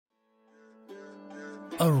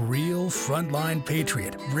A real frontline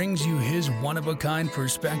patriot brings you his one-of-a-kind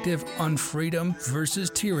perspective on freedom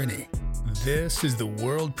versus tyranny. This is the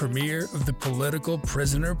world premiere of the Political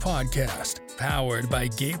Prisoner Podcast, powered by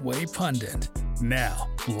Gateway Pundit. Now,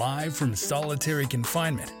 live from solitary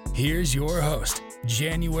confinement, here's your host,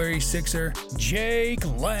 January 6er, Jake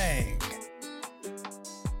Lang.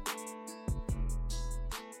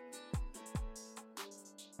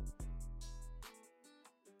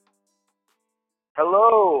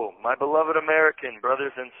 Hello, my beloved American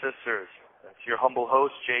brothers and sisters. It's your humble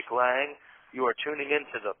host, Jake Lang. You are tuning in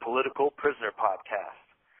to the Political Prisoner Podcast.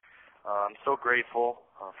 I'm so grateful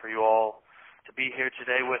for you all to be here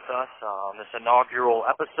today with us on this inaugural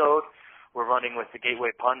episode. We're running with the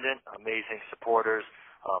Gateway Pundit, amazing supporters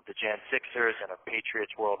of the Jan Sixers and of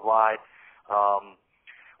Patriots worldwide. I'd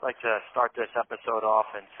like to start this episode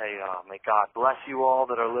off and say, may God bless you all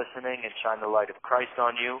that are listening and shine the light of Christ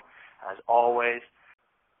on you. As always,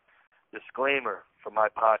 disclaimer for my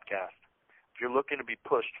podcast. If you're looking to be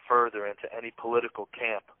pushed further into any political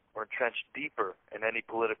camp or entrenched deeper in any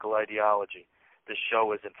political ideology, this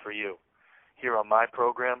show isn't for you. Here on my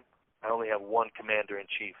program, I only have one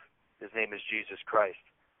commander-in-chief. His name is Jesus Christ.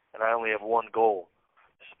 And I only have one goal,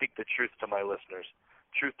 to speak the truth to my listeners,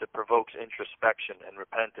 truth that provokes introspection and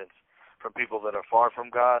repentance from people that are far from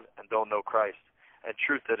God and don't know Christ, and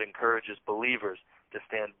truth that encourages believers to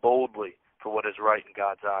stand boldly for what is right in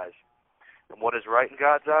God's eyes. And what is right in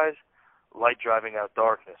God's eyes? Light driving out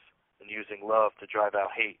darkness and using love to drive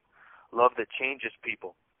out hate. Love that changes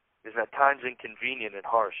people is at times inconvenient and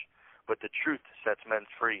harsh, but the truth sets men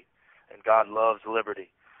free, and God loves liberty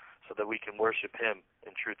so that we can worship Him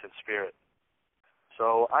in truth and spirit.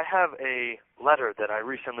 So I have a letter that I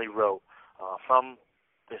recently wrote from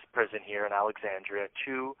this prison here in Alexandria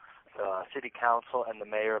to the City Council and the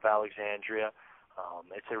Mayor of Alexandria.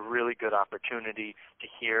 It's a really good opportunity to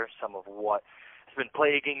hear some of what has been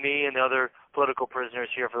plaguing me and the other political prisoners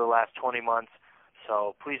here for the last 20 months.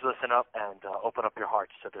 So please listen up and open up your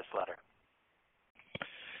hearts to this letter.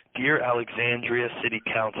 Dear Alexandria City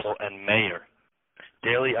Council and Mayor,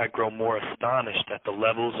 daily I grow more astonished at the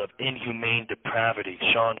levels of inhumane depravity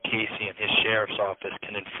Sean Casey and his sheriff's office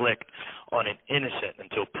can inflict on an innocent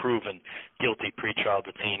until proven guilty pretrial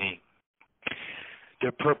detainee.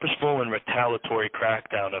 Their purposeful and retaliatory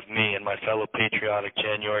crackdown of me and my fellow patriotic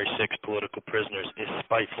January 6 political prisoners is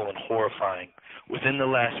spiteful and horrifying. Within the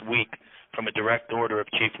last week, from a direct order of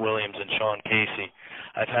Chief Williams and Sean Casey,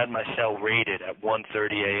 I've had my cell raided at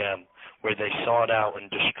 1:30 a.m., where they sought out and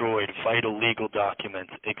destroyed vital legal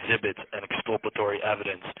documents, exhibits, and exculpatory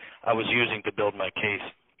evidence I was using to build my case.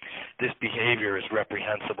 This behavior is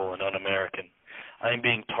reprehensible and un-American. I am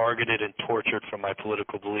being targeted and tortured for my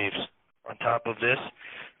political beliefs. On top of this,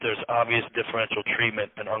 there's obvious differential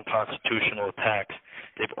treatment and unconstitutional attacks.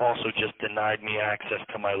 They've also just denied me access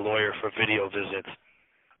to my lawyer for video visits.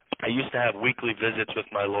 I used to have weekly visits with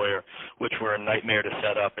my lawyer, which were a nightmare to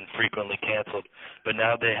set up and frequently canceled, but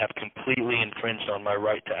now they have completely infringed on my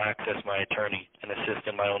right to access my attorney and assist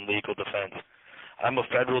in my own legal defense. I'm a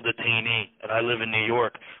federal detainee, and I live in New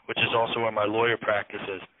York, which is also where my lawyer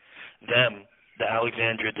practices. The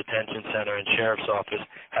Alexandria Detention Center and Sheriff's Office,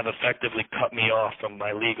 have effectively cut me off from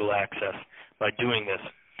my legal access. By doing this,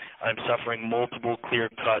 I'm suffering multiple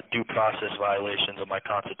clear-cut due process violations of my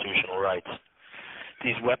constitutional rights.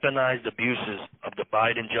 These weaponized abuses of the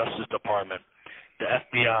Biden Justice Department, the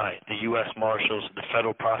FBI, the U.S. Marshals, the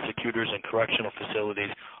federal prosecutors, and correctional facilities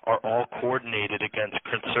are all coordinated against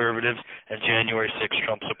conservatives and January 6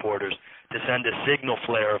 Trump supporters to send a signal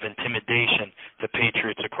flare of intimidation to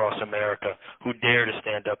patriots across America who dare to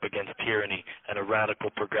stand up against tyranny and a radical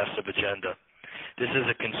progressive agenda. This is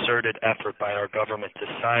a concerted effort by our government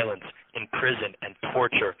to silence, imprison, and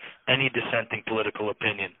torture any dissenting political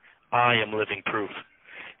opinion. I am living proof.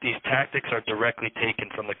 These tactics are directly taken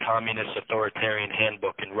from the Communist Authoritarian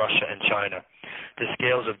Handbook in Russia and China. The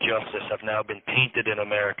scales of justice have now been tainted in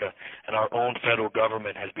America, and our own federal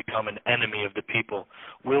government has become an enemy of the people,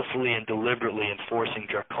 willfully and deliberately enforcing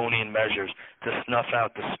draconian measures to snuff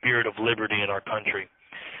out the spirit of liberty in our country.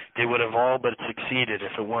 They would have all but succeeded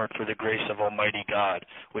if it weren't for the grace of Almighty God,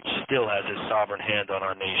 which still has His sovereign hand on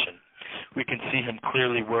our nation. We can see Him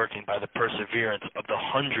clearly working by the perseverance of the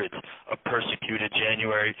hundreds of persecuted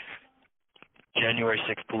January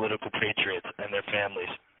 6 political patriots and their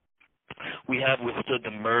families. We have withstood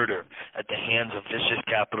the murder at the hands of vicious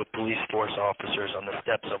Capitol Police Force officers on the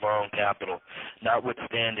steps of our own Capitol,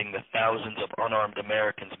 notwithstanding the thousands of unarmed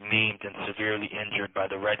Americans maimed and severely injured by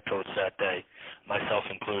the Redcoats that day, myself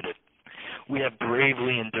included. We have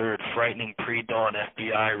bravely endured frightening pre-dawn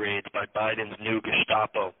FBI raids by Biden's new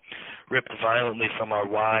Gestapo, ripped violently from our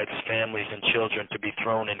wives, families, and children to be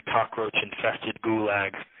thrown in cockroach-infested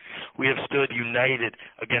gulags. We have stood united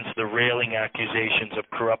against the railing accusations of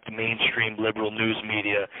corrupt mainstream liberal news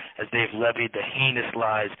media as they've levied the heinous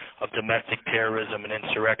lies of domestic terrorism and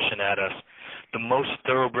insurrection at us. The most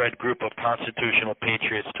thoroughbred group of constitutional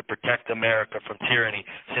patriots to protect America from tyranny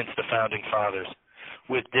since the Founding Fathers.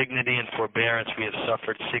 With dignity and forbearance, we have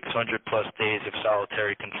suffered 600-plus days of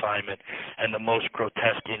solitary confinement and the most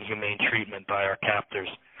grotesque inhumane treatment by our captors.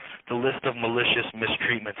 The list of malicious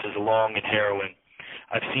mistreatments is long and harrowing.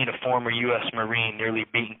 I've seen a former U.S. Marine nearly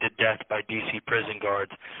beaten to death by D.C. prison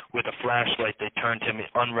guards. With a flashlight, they turned him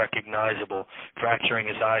unrecognizable, fracturing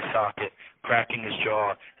his eye socket, cracking his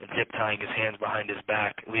jaw, and zip-tying his hands behind his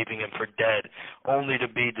back, leaving him for dead, only to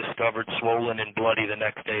be discovered swollen and bloody the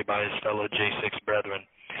next day by his fellow J6 brethren.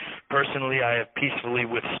 Personally, I have peacefully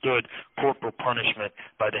withstood corporal punishment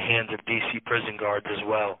by the hands of D.C. prison guards as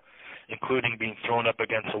well, including being thrown up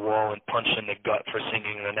against a wall and punched in the gut for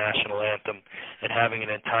singing the national anthem and having an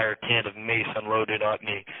entire can of mace unloaded on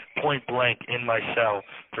me, point blank in my cell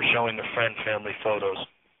for showing a friend family photos.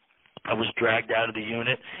 I was dragged out of the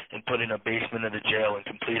unit and put in a basement of the jail in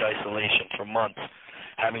complete isolation for months,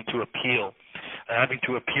 having to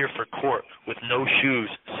appear for court with no shoes,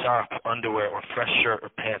 socks, underwear, or fresh shirt or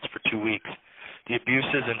pants for 2 weeks. The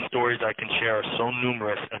abuses and stories I can share are so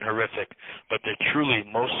numerous and horrific, but truly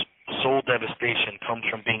most soul devastation comes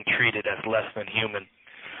from being treated as less than human.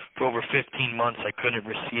 For over 15 months, I couldn't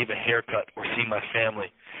receive a haircut or see my family.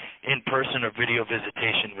 In-person or video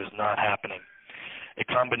visitation was not happening. A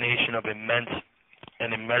combination of immense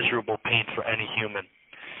and immeasurable pain for any human.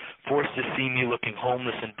 Forced to see me looking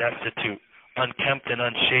homeless and destitute, unkempt and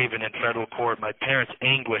unshaven in federal court, my parents'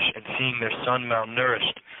 anguish in seeing their son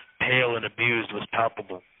malnourished, pale and abused was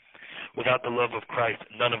palpable. Without the love of Christ,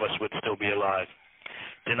 none of us would still be alive.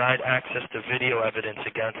 Denied access to video evidence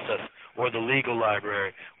against us or the legal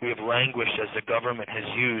library, we have languished as the government has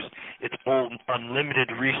used its old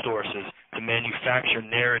unlimited resources to manufacture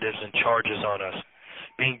narratives and charges on us.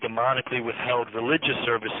 Being demonically withheld religious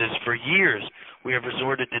services for years, we have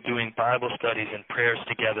resorted to doing Bible studies and prayers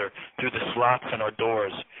together through the slots in our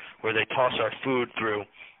doors, where they toss our food through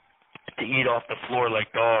to eat off the floor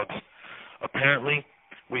like dogs. Apparently,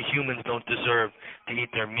 we humans don't deserve to eat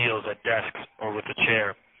their meals at desks or with a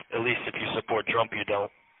chair. At least if you support Trump, you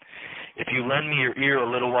don't. If you lend me your ear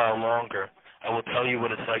a little while longer, I will tell you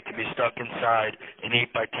what it's like to be stuck inside an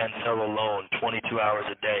 8x10 cell alone 22 hours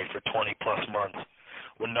a day for 20-plus months,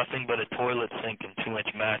 with nothing but a toilet sink and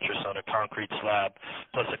 2-inch mattress on a concrete slab,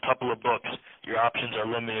 plus a couple of books. Your options are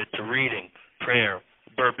limited to reading, prayer,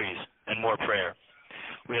 burpees, and more prayer.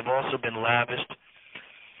 We have also been lavished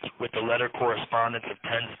with the letter correspondence of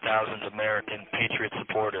tens of thousands of American Patriot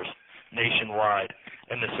supporters nationwide,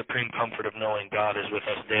 and the supreme comfort of knowing God is with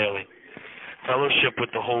us daily. Fellowship with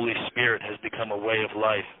the Holy Spirit has become a way of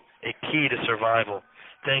life, a key to survival.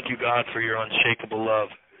 Thank you, God, for your unshakable love.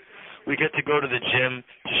 We get to go to the gym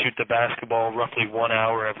to shoot the basketball roughly 1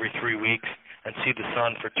 hour every 3 weeks and see the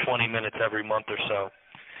sun for 20 minutes every month or so.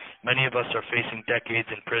 Many of us are facing decades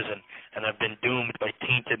in prison and have been doomed by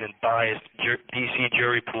tainted and biased D.C.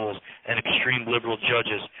 jury pools and extreme liberal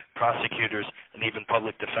judges, prosecutors, and even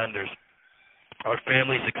public defenders. Our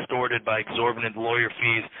families extorted by exorbitant lawyer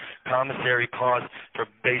fees, commissary costs for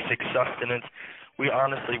basic sustenance. We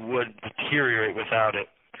honestly would deteriorate without it,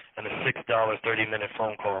 and a $6 30-minute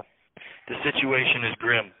phone call. The situation is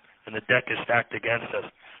grim, and the deck is stacked against us,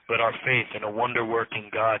 but our faith in a wonder-working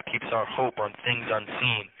God keeps our hope on things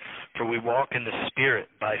unseen, for we walk in the Spirit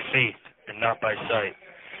by faith and not by sight.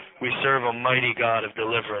 We serve a mighty God of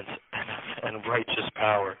deliverance and righteous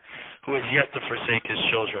power, who has yet to forsake his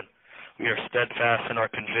children. We are steadfast in our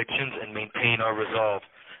convictions and maintain our resolve,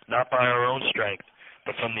 not by our own strength,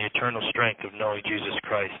 but from the eternal strength of knowing Jesus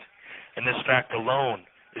Christ. And this fact alone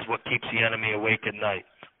is what keeps the enemy awake at night,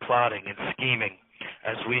 plotting and scheming,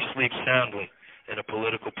 as we sleep soundly in a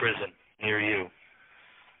political prison near you.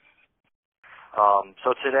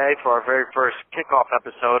 So today, for our very first kickoff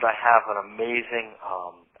episode, I have an amazing,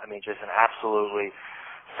 just an absolutely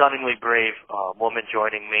stunningly brave woman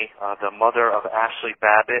joining me, the mother of Ashley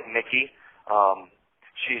Babbitt, Nikki.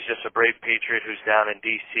 She's just a brave patriot who's down in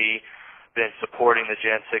D.C., been supporting the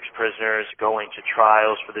Jan 6 prisoners, going to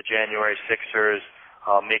trials for the January 6ers,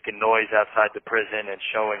 making noise outside the prison and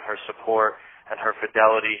showing her support and her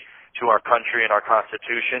fidelity to our country and our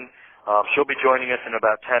Constitution. She'll be joining us in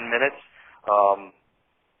about 10 minutes.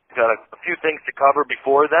 Got a few things to cover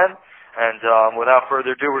before then, and without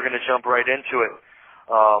further ado, we're going to jump right into it.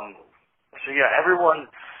 Everyone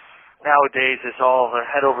nowadays is all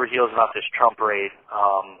head over heels about this Trump raid.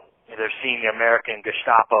 they're seeing the American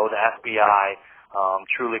Gestapo, the FBI,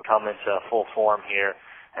 truly come into full form here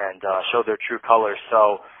and show their true colors.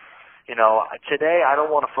 So, today I don't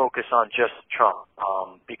want to focus on just Trump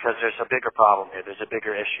because there's a bigger problem here. There's a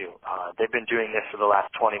bigger issue. They've been doing this for the last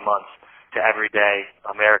 20 months to everyday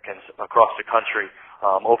Americans across the country.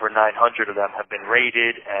 Over 900 of them have been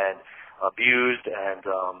raided and abused and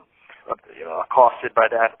accosted by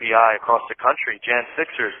the FBI across the country. Jan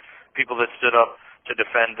 6ers, people that stood up to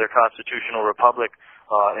defend their constitutional republic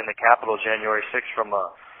in the Capitol January 6th from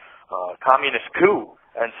a communist coup.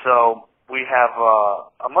 And so we have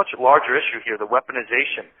a much larger issue here, the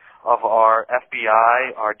weaponization of our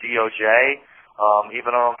FBI, our DOJ,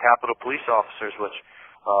 even our own Capitol Police officers, which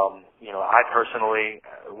I personally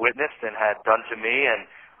witnessed and had done to me, and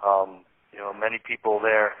many people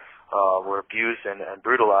there were abused and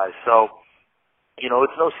brutalized. So,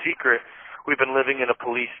 it's no secret we've been living in a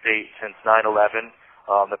police state since 9/11.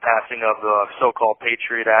 The passing of the so-called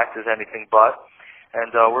Patriot Act is anything but,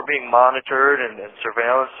 and we're being monitored and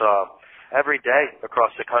surveillance every day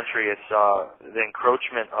across the country. It's the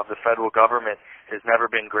encroachment of the federal government has never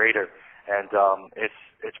been greater, and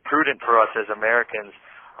it's prudent for us as Americans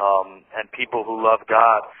and people who love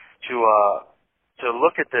God to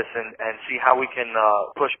look at this and see how we can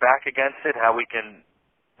push back against it, how we can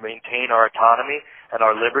maintain our autonomy and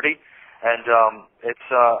our liberty. And it's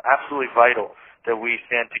absolutely vital that we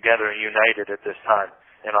stand together and united at this time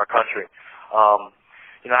in our country.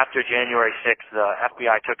 After January 6th, the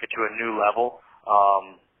FBI took it to a new level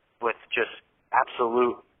with just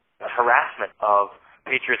absolute harassment of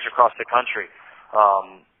patriots across the country.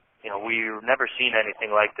 We've never seen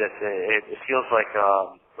anything like this. It feels like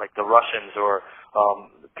the Russians or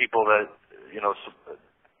people that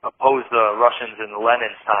opposed the Russians in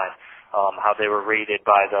Lenin's time, how they were raided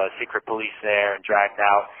by the secret police there and dragged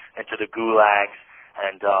out into the gulags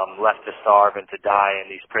and left to starve and to die in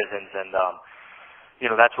these prisons. And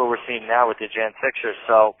that's what we're seeing now with the Jan 6ers.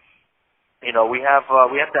 So we have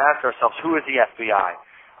to ask ourselves, who is the FBI?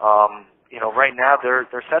 Right now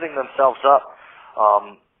they're setting themselves up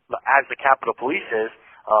as the Capitol Police is,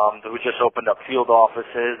 who just opened up field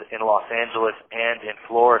offices in Los Angeles and in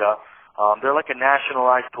Florida. They're like a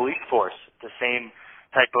nationalized police force, the same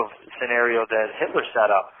type of scenario that Hitler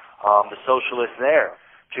set up, the socialists there,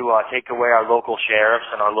 to take away our local sheriffs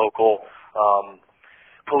and our local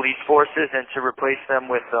police forces and to replace them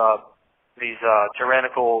with these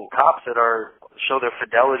tyrannical cops that show their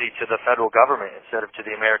fidelity to the federal government instead of to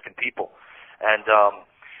the American people. And,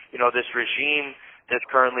 this regime that's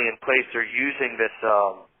currently in place, they're using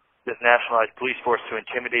this nationalized police force to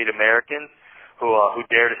intimidate Americans who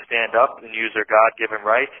dare to stand up and use their God-given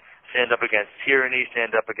rights, stand up against tyranny,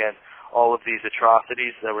 stand up against all of these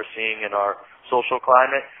atrocities that we're seeing in our social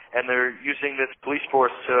climate. And they're using this police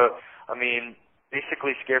force to,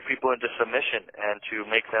 basically scare people into submission and to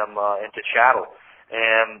make them into chattel.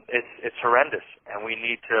 And it's horrendous. And we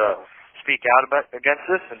need to speak out against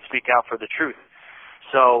this and speak out for the truth.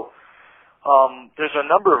 So there's a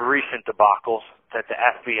number of recent debacles that the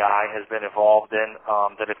FBI has been involved in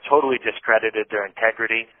that have totally discredited their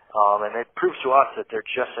integrity, and it proves to us that they're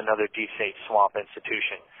just another deep state swamp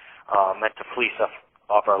institution meant to fleece us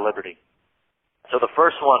off our liberty. So the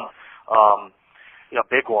first one,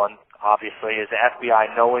 big one, obviously, is the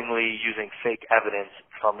FBI knowingly using fake evidence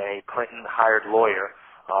from a Clinton-hired lawyer,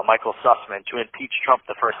 Michael Sussman, to impeach Trump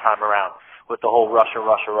the first time around with the whole Russia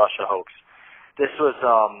hoax. This was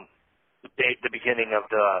the beginning of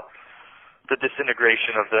the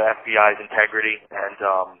disintegration of the FBI's integrity, and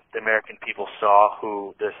the American people saw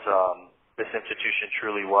who this institution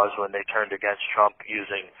truly was when they turned against Trump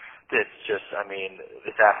using this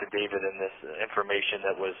affidavit and this information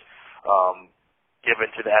that was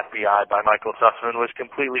given to the FBI by Michael Sussman was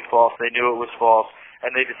completely false. They knew it was false,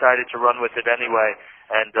 and they decided to run with it anyway.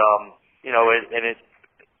 And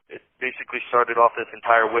it basically started off this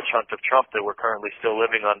entire witch hunt of Trump that we're currently still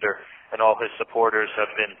living under, and all his supporters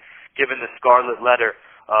have been given the scarlet letter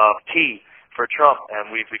of T for Trump,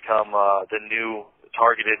 and we've become the new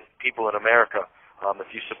targeted people in America.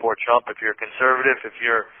 If you support Trump, if you're a conservative, if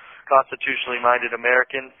you're constitutionally minded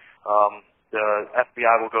American, the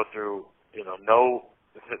FBI will go through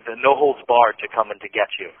no holds barred to come and to get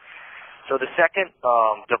you. So the second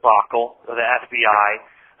debacle of the FBI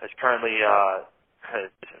is currently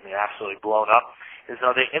absolutely blown up, is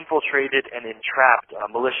they infiltrated and entrapped a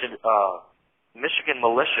Michigan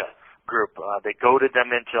militia group. They goaded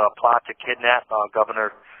them into a plot to kidnap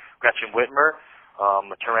Governor Gretchen Whitmer,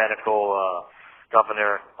 a tyrannical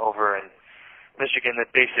governor over in Michigan that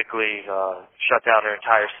basically shut down her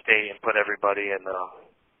entire state and put everybody in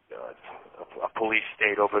a police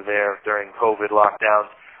state over there during COVID lockdowns.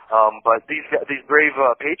 But these brave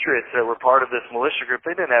patriots that were part of this militia group,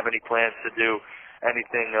 they didn't have any plans to do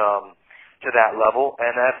anything to that level,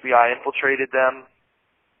 and the FBI infiltrated them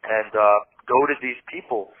and goaded these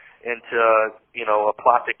people into, a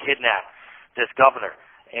plot to kidnap this governor.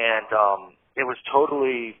 And it was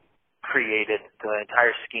totally created, the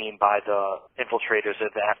entire scheme, by the infiltrators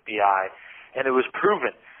of the FBI, and it was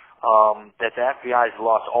proven that the FBI has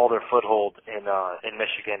lost all their foothold in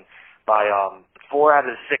Michigan by 4 out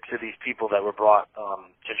of the 6 of these people that were brought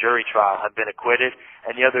to jury trial have been acquitted,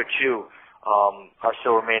 and the other 2 are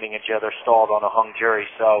still remaining in jail. They're stalled on a hung jury.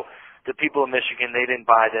 So the people of Michigan, they didn't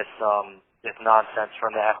buy this nonsense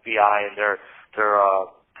from the FBI and their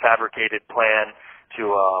fabricated plan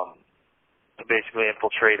to basically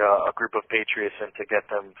infiltrate a group of patriots and to get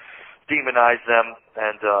them, demonize them,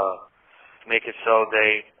 and make it so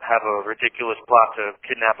they have a ridiculous plot to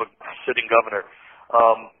kidnap a sitting governor.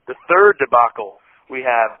 The third debacle we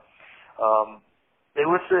have, they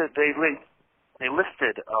listed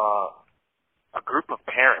a group of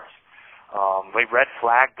parents. They red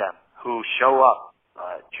flagged them who show up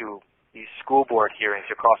to these school board hearings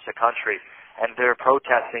across the country, and they're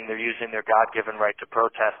protesting. They're using their God-given right to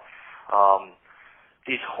protest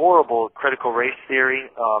these horrible critical race theory,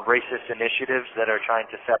 racist initiatives that are trying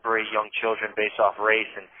to separate young children based off race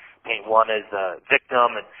and paint one as a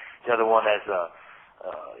victim and the other one as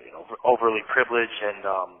overly privileged. And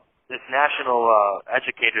this National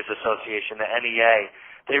Educators Association, the NEA,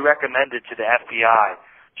 they recommended to the FBI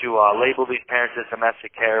to label these parents as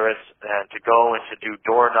domestic terrorists and to go and to do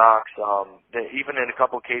door knocks. Even in a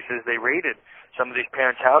couple of cases, they raided some of these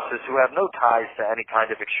parents' houses who have no ties to any kind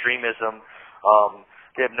of extremism.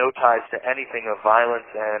 They have no ties to anything of violence,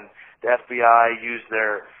 and the FBI used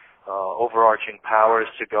their overarching powers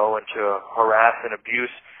to go and to harass and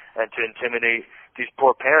abuse and to intimidate these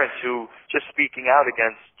poor parents who just speaking out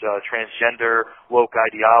against transgender, woke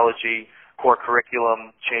ideology, core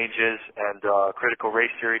curriculum changes, and critical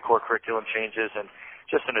race theory core curriculum changes, and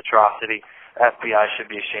just an atrocity. FBI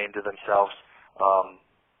should be ashamed of themselves.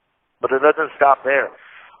 But it doesn't stop there.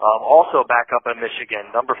 Also back up in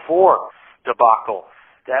Michigan, number 4 debacle.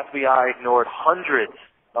 The FBI ignored hundreds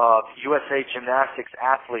of USA Gymnastics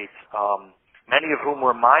athletes, many of whom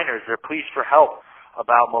were minors. Their pleas for help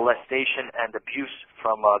about molestation and abuse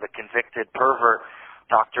from the convicted pervert,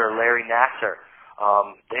 Dr. Larry Nassar.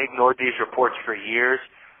 They ignored these reports for years.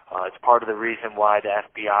 It's part of the reason why the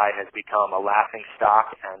FBI has become a laughing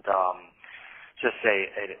stock and just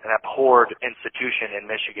an abhorred institution in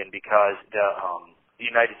Michigan, because the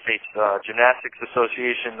United States Gymnastics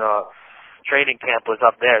Association training camp was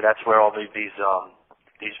up there. That's where all these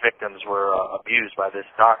victims were abused by this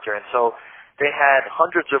doctor. And so they had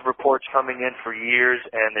hundreds of reports coming in for years,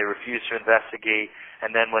 and they refused to investigate.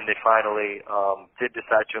 And then when they finally did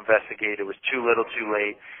decide to investigate, it was too little too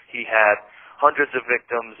late. He had hundreds of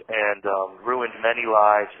victims and ruined many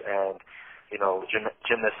lives. And,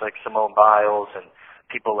 gymnasts like Simone Biles and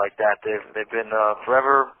people like that, they've been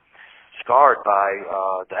forever scarred by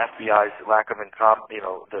the FBI's lack of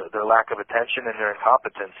their lack of attention and their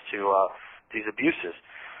incompetence to these abuses.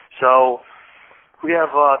 So we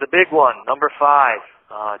have the big one, number 5,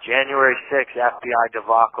 January 6th, FBI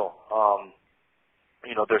debacle.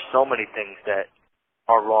 There's so many things that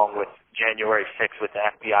are wrong with January 6th with the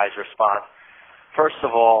FBI's response. First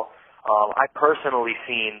of all, I personally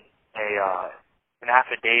seen an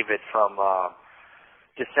affidavit from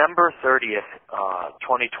December 30th,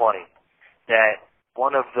 2020, that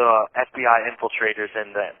one of the FBI infiltrators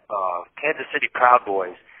and the Kansas City Proud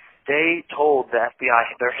Boys, they told the FBI,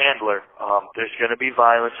 their handler, there's going to be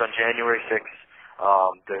violence on January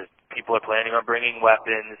 6th. People are planning on bringing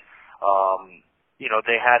weapons.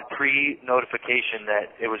 They had pre-notification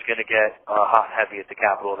that it was going to get hot and heavy at the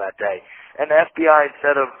Capitol that day. And the FBI,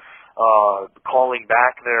 instead of calling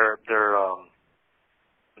back their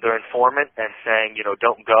informant and saying,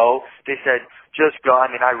 don't go, they said, just go. I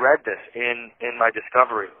mean, I read this in my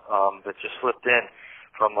discovery that just slipped in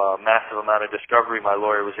from a massive amount of discovery my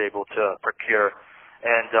lawyer was able to procure.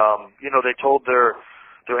 And, they told their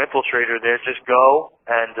infiltrator there, just go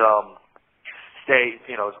and stay,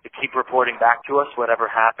 keep reporting back to us whatever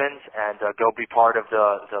happens, and go be part of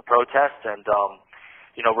the protest and,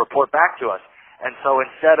 report back to us. And so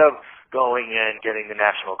instead of going and getting the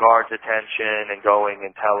National Guard's attention and going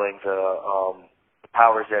and telling the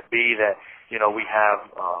powers that be that, we have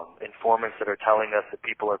informants that are telling us that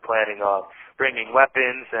people are planning on bringing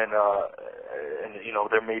weapons and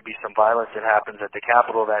there may be some violence that happens at the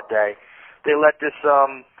Capitol that day, they let this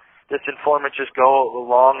informant just go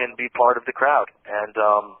along and be part of the crowd. And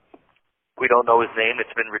We don't know his name.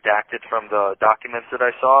 It's been redacted from the documents that I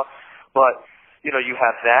saw. But, you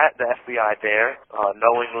have that, the FBI there,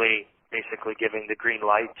 knowingly basically giving the green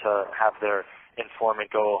light to have their informant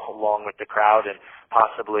go along with the crowd and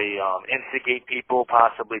possibly instigate people,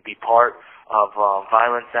 possibly be part of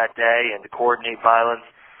violence that day and to coordinate violence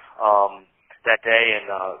that day and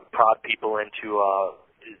prod people into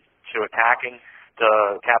attacking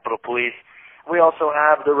the Capitol Police. We also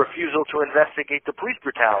have the refusal to investigate the police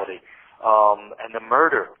brutality and the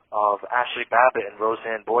murder of Ashley Babbitt and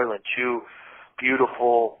Roseanne Boylan, two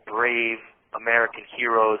beautiful, brave American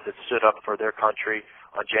heroes that stood up for their country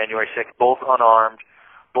on January 6th, both unarmed,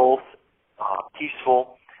 both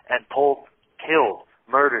peaceful, and both killed,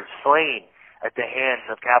 murdered, slain at the hands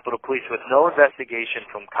of Capitol Police with no investigation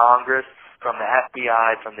from Congress, from the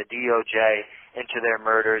FBI, from the DOJ into their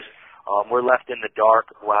murders. We're left in the dark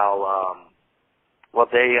while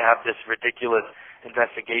they have this ridiculous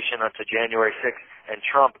investigation onto January 6th, and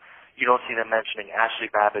Trump, you don't see them mentioning Ashley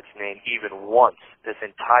Babbitt's name even once this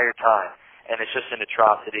entire time. And it's just an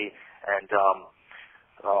atrocity, and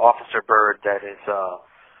Officer Byrd that is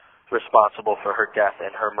responsible for her death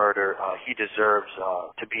and her murder, he deserves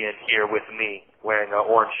to be in here with me wearing an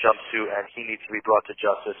orange jumpsuit, and he needs to be brought to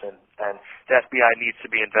justice, and the FBI needs to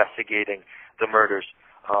be investigating the murders.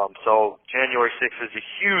 So January 6th is a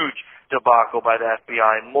huge debacle by the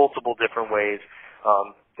FBI in multiple different ways.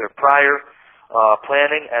 Their prior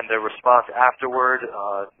planning and their response afterward,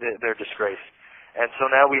 they're disgrace. And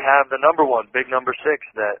so now we have the number one, big number 6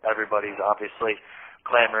 that everybody's obviously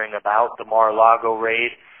clamoring about, the Mar-a-Lago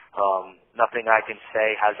raid. Nothing I can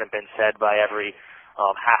say hasn't been said by every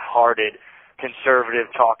half-hearted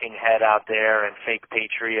conservative talking head out there and fake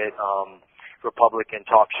patriot Republican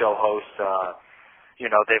talk show hosts.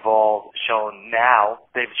 They've all shown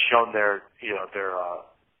their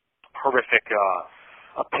horrific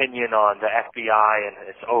opinion on the FBI and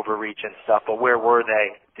its overreach and stuff, but where were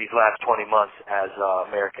they these last 20 months as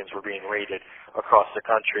Americans were being raided across the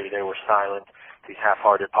country? They were silent. These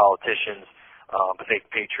half-hearted politicians,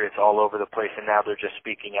 fake patriots all over the place, and now they're just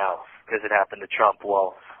speaking out because it happened to Trump.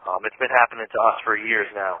 Well, it's been happening to us for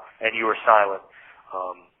years now, and you were silent.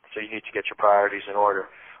 So you need to get your priorities in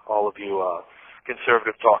order. All of you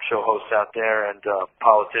conservative talk show hosts out there and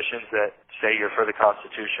politicians that say you're for the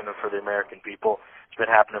Constitution and for the American people. It's been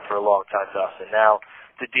happening for a long time to us. And now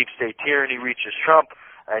the deep state tyranny reaches Trump,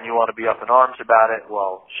 and you want to be up in arms about it.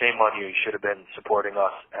 Well, shame on you. You should have been supporting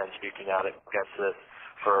us and speaking out against this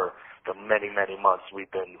for the many, many months we've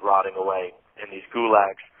been rotting away in these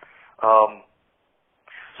gulags.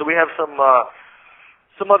 So we have some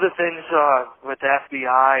other things with the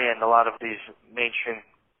FBI and a lot of these mainstream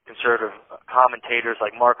conservative commentators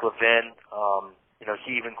like Mark Levin.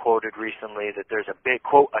 He even quoted recently that there's a big,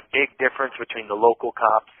 quote, a big difference between the local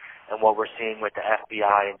cops and what we're seeing with the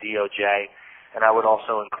FBI and DOJ. And I would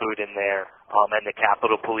also include in there, and the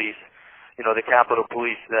Capitol Police. The Capitol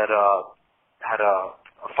Police that had a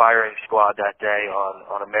firing squad that day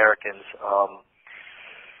on Americans.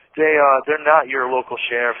 They're not your local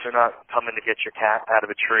sheriffs. They're not coming to get your cat out of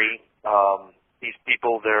a tree. These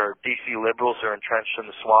people, they're DC liberals. They're entrenched in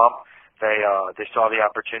the swamp. They saw the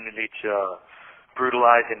opportunity to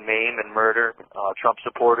brutalize and maim and murder Trump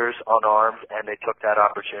supporters unarmed, and they took that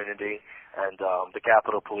opportunity. And the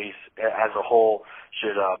Capitol Police as a whole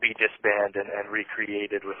should be disbanded and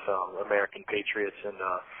recreated with American patriots and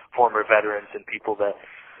former veterans and people that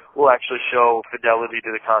will actually show fidelity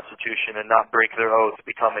to the Constitution and not break their oath,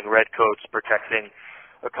 becoming redcoats, protecting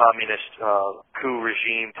a communist coup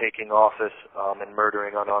regime taking office and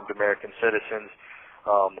murdering unarmed American citizens.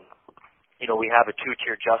 We have a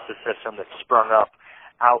two-tier justice system that's sprung up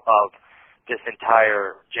out of this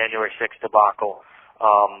entire January 6th debacle.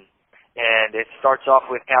 And it starts off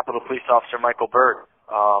with Capitol Police Officer Michael Byrd.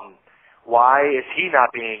 Why is he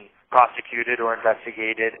not being prosecuted or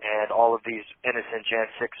investigated, and all of these innocent Jan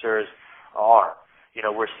 6ers are?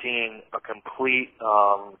 We're seeing a complete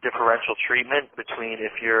differential treatment between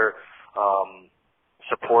if you're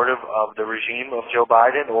supportive of the regime of Joe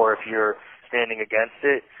Biden or if you're standing against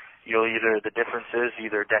it. The difference is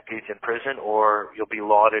either decades in prison or you'll be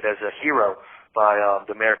lauded as a hero by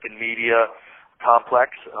the American media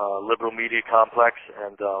complex, liberal media complex,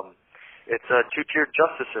 and it's a two-tiered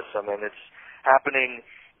justice system, and it's happening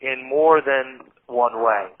in more than one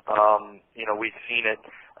way. We've seen it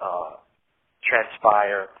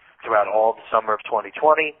transpire throughout all the summer of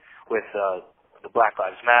 2020 with the Black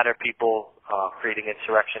Lives Matter people creating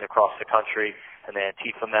insurrection across the country and the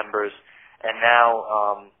Antifa members, and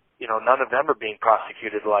now none of them are being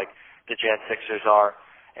prosecuted like the Jan 6ers are,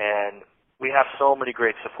 and we have so many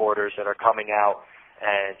great supporters that are coming out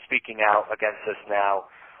and speaking out against this now.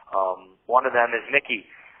 One of them is Mickey.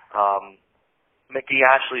 Mickey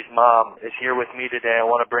Ashley's mom is here with me today. I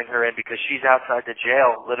want to bring her in because she's outside the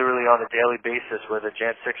jail literally on a daily basis where the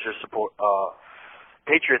Jan Sixers support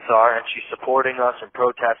Patriots are, and she's supporting us and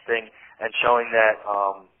protesting and showing that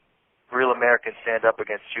real Americans stand up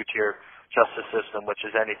against two-tier justice system, which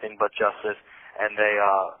is anything but justice, and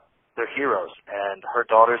they're heroes. And her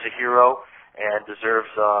daughter's a hero and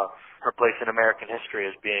deserves her place in American history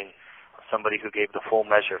as being somebody who gave the full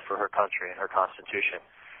measure for her country and her Constitution.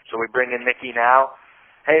 So we bring in Mickey now.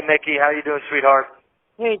 Hey, Mickey, how you doing, sweetheart?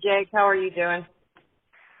 Hey, Jake, how are you doing?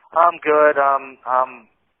 I'm good. I'm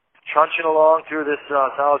trudging along through this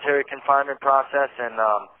solitary confinement process, and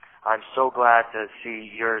I'm so glad to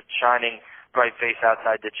see your shining bright face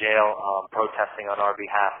outside the jail protesting on our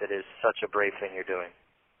behalf. It is such a brave thing you're doing.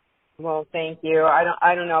 Well, thank you.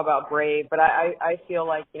 I don't know about brave, but I feel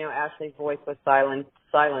like, Ashley's voice was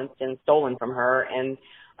silenced and stolen from her, and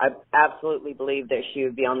I absolutely believe that she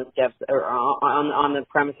would be on the steps or on the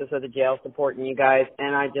premises of the jail supporting you guys,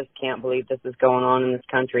 and I just can't believe this is going on in this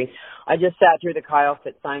country. I just sat through the Kyle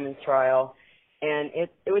Fitzsimons trial, and it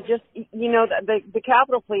was just, the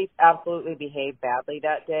Capitol Police absolutely behaved badly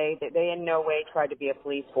that day. They in no way tried to be a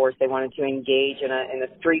police force. They wanted to engage in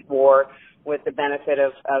a street war with the benefit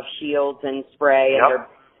of shields and spray. Yep.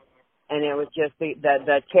 And it was just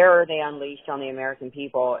the terror they unleashed on the American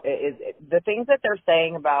people. The things that they're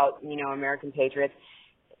saying about, American patriots,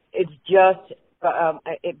 it's just,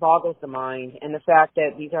 it boggles the mind. And the fact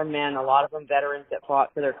that these are men, a lot of them veterans that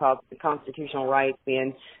fought for their constitutional rights,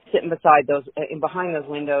 sitting behind those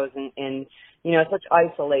windows in such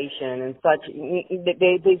isolation and such,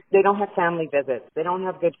 they don't have family visits. They don't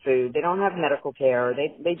have good food. They don't have medical care.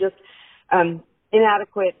 They just,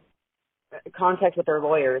 inadequate contact with their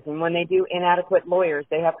lawyers, and when they do, inadequate lawyers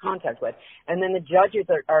they have contact with, and then the judges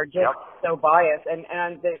are just so biased.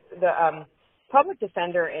 And the public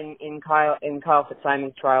defender in Kyle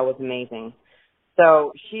Fitzsimons' trial was amazing.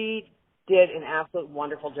 So she did an absolute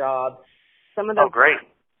wonderful job. Great.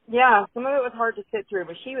 Yeah, some of it was hard to sit through,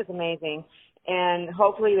 but she was amazing. And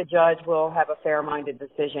hopefully the judge will have a fair-minded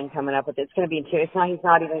decision coming up. But it's going to be he's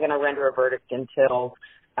not even going to render a verdict until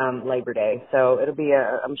Labor Day. So it'll be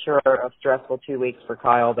I'm sure a stressful 2 weeks for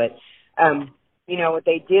Kyle. But what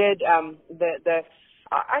they did,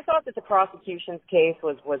 I thought that the prosecution's case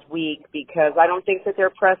was weak because I don't think that they're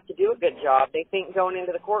pressed to do a good job. They think going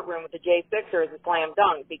into the courtroom with the J6er is a slam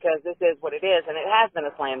dunk because this is what it is, and it has been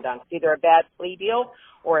a slam dunk. It's either a bad plea deal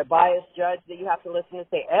or a biased judge that you have to listen to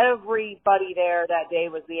say everybody there that day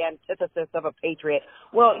was the antithesis of a patriot.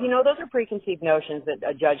 Well, those are preconceived notions that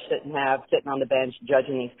a judge shouldn't have sitting on the bench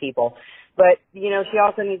judging these people. But, she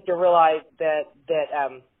also needs to realize that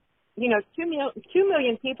 2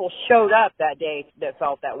 million people showed up that day that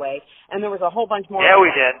felt that way, and there was a whole bunch more. Yeah,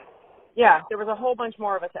 we did. Yeah, there was a whole bunch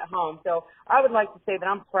more of us at home. So I would like to say that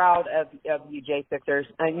I'm proud of you J6ers.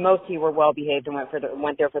 Most of you were well behaved and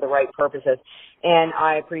went there for the right purposes. And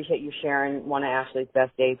I appreciate you sharing one of Ashley's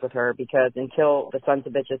best days with her because until the sons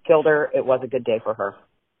of bitches killed her, it was a good day for her.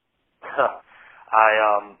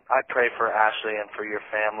 I pray for Ashley and for your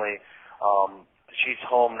family. She's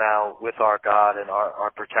home now with our God and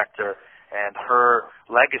our protector. And her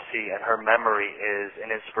legacy and her memory is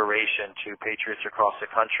an inspiration to patriots across the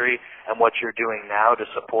country. And what you're doing now to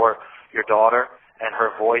support your daughter and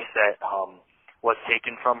her voice that was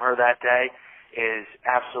taken from her that day is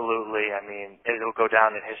absolutely, it'll go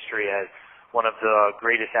down in history as one of the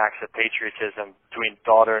greatest acts of patriotism between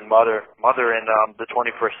daughter and mother in the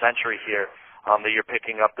 21st century here, that you're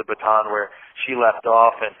picking up the baton where she left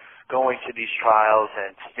off and going to these trials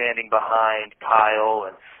and standing behind Kyle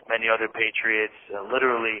and many other patriots,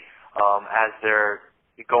 literally as they're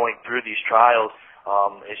going through these trials.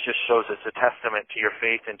 It just shows it's a testament to your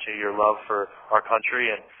faith and to your love for our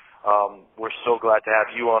country. And we're so glad to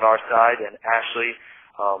have you on our side. And Ashley,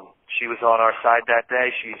 she was on our side that day.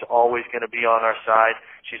 She's always going to be on our side.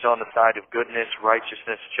 She's on the side of goodness,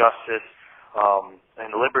 righteousness, justice,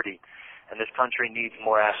 and liberty. And this country needs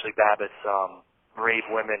more Ashley Babbitt's brave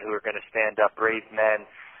women who are going to stand up, brave men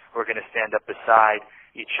who are going to stand up beside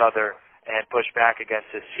each other and push back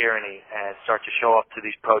against this tyranny and start to show up to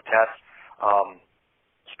these protests.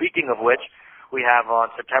 Speaking of which, we have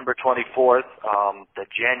on September 24th the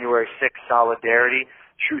January 6th Solidarity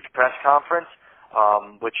Truth Press Conference,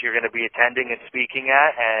 which you're going to be attending and speaking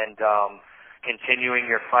at and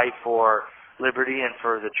continuing your fight for liberty and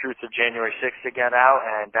for the truth of January 6th to get out,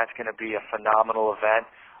 and that's going to be a phenomenal event.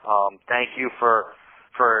 Thank you for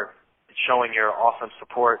showing your awesome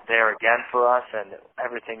support there again for us, and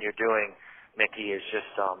everything you're doing, Mickey, is just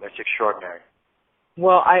it's extraordinary.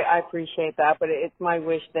 Well, I appreciate that, but it's my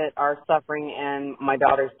wish that our suffering and my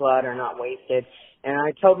daughter's blood are not wasted. And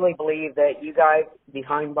I totally believe that you guys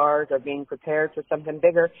behind bars are being prepared for something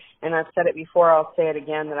bigger. And I've said it before, I'll say it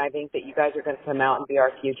again, that I think that you guys are going to come out and be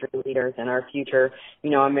our future leaders and our future,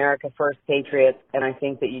 America First patriots. And I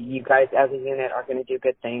think that you guys as a unit are going to do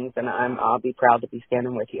good things, and I'll be proud to be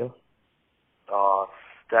standing with you.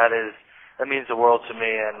 That means the world to me,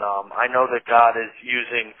 and I know that God is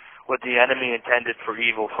using what the enemy intended for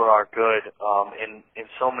evil for our good in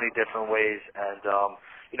so many different ways. And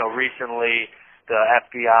recently the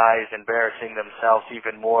FBI is embarrassing themselves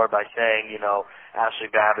even more by saying Ashley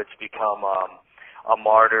Babbitt's become a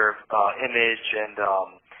martyr image, and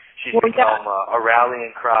she's become a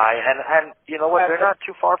rallying cry. And you know what? They're not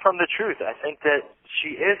too far from the truth. I think that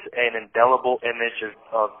she is an indelible image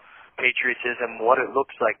of patriotism, what it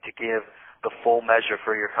looks like to give the full measure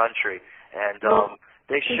for your country. And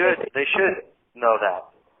they should know that.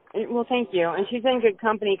 Well, thank you. And she's in good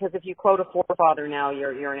company, because if you quote a forefather now,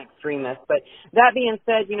 you're an extremist. But that being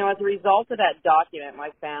said, as a result of that document, my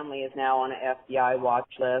family is now on an FBI watch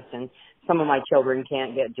list, and some of my children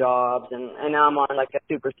can't get jobs, and I'm on like a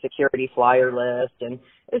super security flyer list, and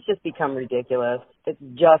it's just become ridiculous. It's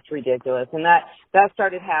just ridiculous. And that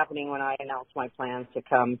started happening when I announced my plans to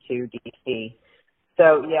come to D.C.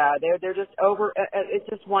 So, yeah, they're just it's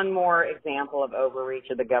just one more example of overreach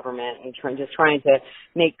of the government and just trying to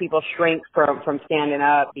make people shrink from standing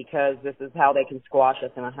up, because this is how they can squash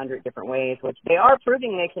us in 100 different ways, which they are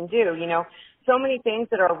proving they can do. So many things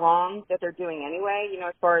that are wrong that they're doing anyway,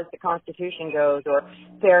 as far as the Constitution goes, or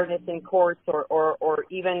fairness in courts, or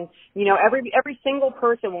even, every single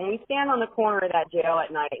person, when we stand on the corner of that jail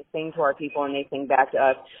at night and sing to our people and they sing back to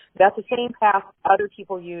us, that's the same path other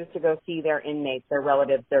people use to go see their inmates, their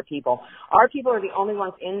relatives, their people. Our people are the only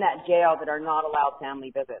ones in that jail that are not allowed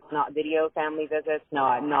family visits, not video family visits,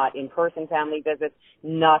 not in-person family visits,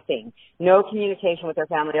 nothing. No communication with their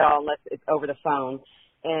family at all unless it's over the phone.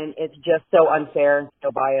 And it's just so unfair,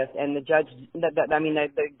 so biased. And the judge,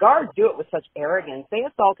 the guards do it with such arrogance. They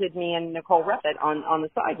assaulted me and Nicole Ruffett on the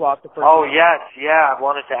sidewalk. Yes, I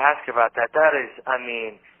wanted to ask about that. That is,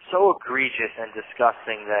 so egregious and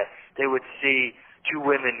disgusting that they would see two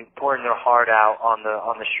women pouring their heart out on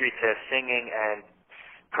the streets there, singing and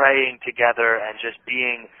praying together and just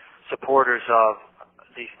being supporters of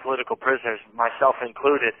these political prisoners, myself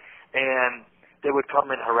included, and they would come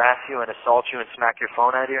and harass you and assault you and smack your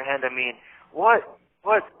phone out of your hand. What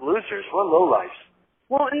losers, what lowlifes.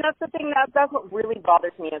 Well, and that's the thing, that's what really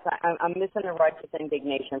bothers me, is I'm missing the righteous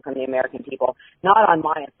indignation from the American people, not on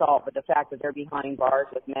my assault, but the fact that they're behind bars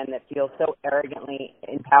with men that feel so arrogantly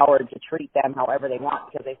empowered to treat them however they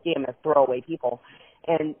want, because they see them as throwaway people.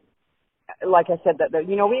 And like I said,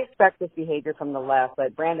 we expect this behavior from the left,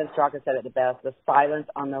 but Brandon Straka said it the best. The silence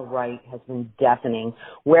on the right has been deafening.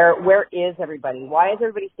 Where is everybody? Why is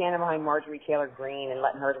everybody standing behind Marjorie Taylor Greene and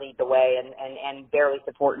letting her lead the way and barely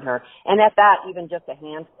supporting her? And at that, even just a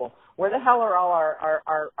handful. Where the hell are all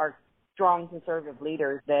our strong conservative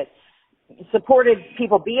leaders that supported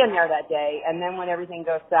people being there that day, and then when everything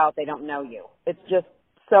goes south, they don't know you? It's just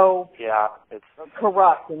so it's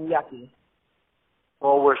corrupt and yucky.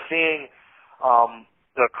 Well, we're seeing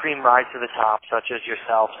the cream rise to the top, such as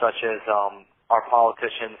yourself, such as our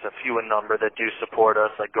politicians, a few in number that do support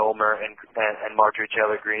us, like Gomer and Marjorie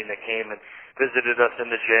Taylor Greene, that came and visited us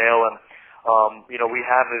in the jail. And we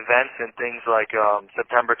have events and things like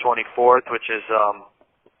September 24th, which is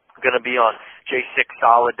going to be on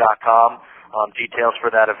j6solid.com. Details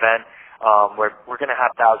for that event. We're going to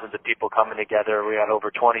have thousands of people coming together. We had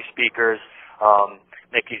over 20 speakers.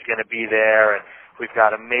 Nikki's going to be there, and we've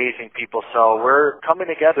got amazing people. So we're coming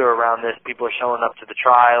together around this. People are showing up to the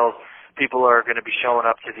trials. People are going to be showing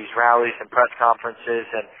up to these rallies and press conferences.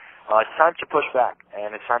 And it's time to push back,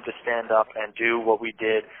 and it's time to stand up and do what we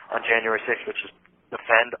did on January 6th, which is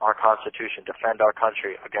defend our Constitution, defend our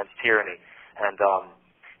country against tyranny. And,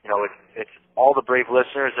 it's all the brave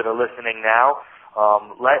listeners that are listening now.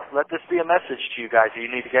 Let this be a message to you guys that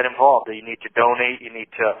you need to get involved, that you need to donate, you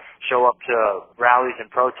need to show up to rallies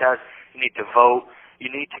and protests, you need to vote,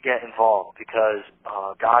 you need to get involved, because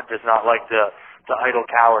God does not like the idle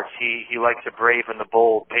cowards. He likes the brave and the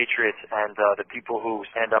bold patriots and the people who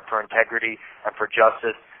stand up for integrity and for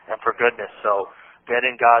justice and for goodness. So get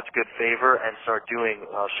in God's good favor and start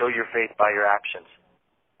show your faith by your actions.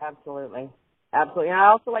 Absolutely. Absolutely. And I'd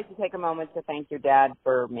also like to take a moment to thank your dad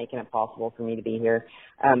for making it possible for me to be here.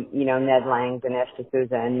 Ned Lang, Dinesh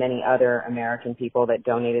D'Souza, and many other American people that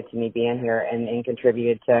donated to me being here and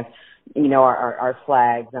contributed to, our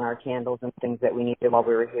flags and our candles and things that we needed while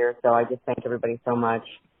we were here. So I just thank everybody so much.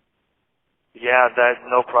 Yeah, that's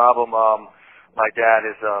no problem. My dad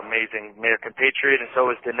is an amazing American patriot, and so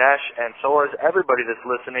is Dinesh, and so is everybody that's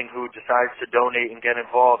listening who decides to donate and get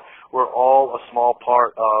involved. We're all a small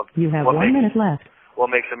part of what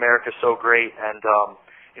makes America so great. And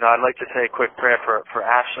I'd like to say a quick prayer for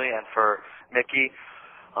Ashley and for Mickey.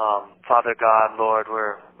 Father God, Lord,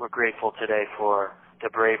 we're grateful today for the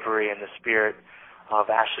bravery and the spirit of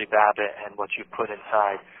Ashley Babbitt and what you put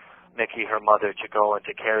inside Mickey, her mother, to go and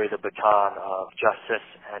to carry the baton of justice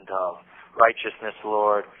and of righteousness,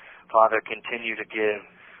 Lord. Father, continue to give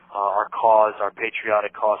our cause, our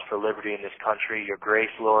patriotic cause for liberty in this country, your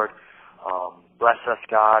grace, Lord. Bless us,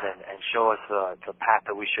 God, and show us the path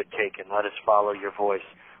that we should take, and let us follow your voice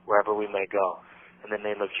wherever we may go. In the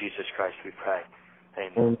name of Jesus Christ we pray.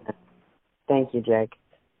 Amen. Thank you, Jake.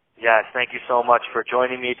 Yes, thank you so much for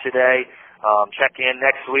joining me today. Check in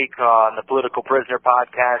next week on the Political Prisoner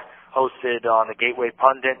podcast, hosted on the Gateway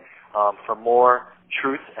Pundit, for more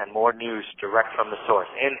truth and more news direct from the source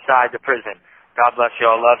inside the prison. God bless you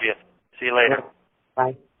all. Love you. See you later.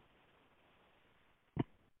 Bye.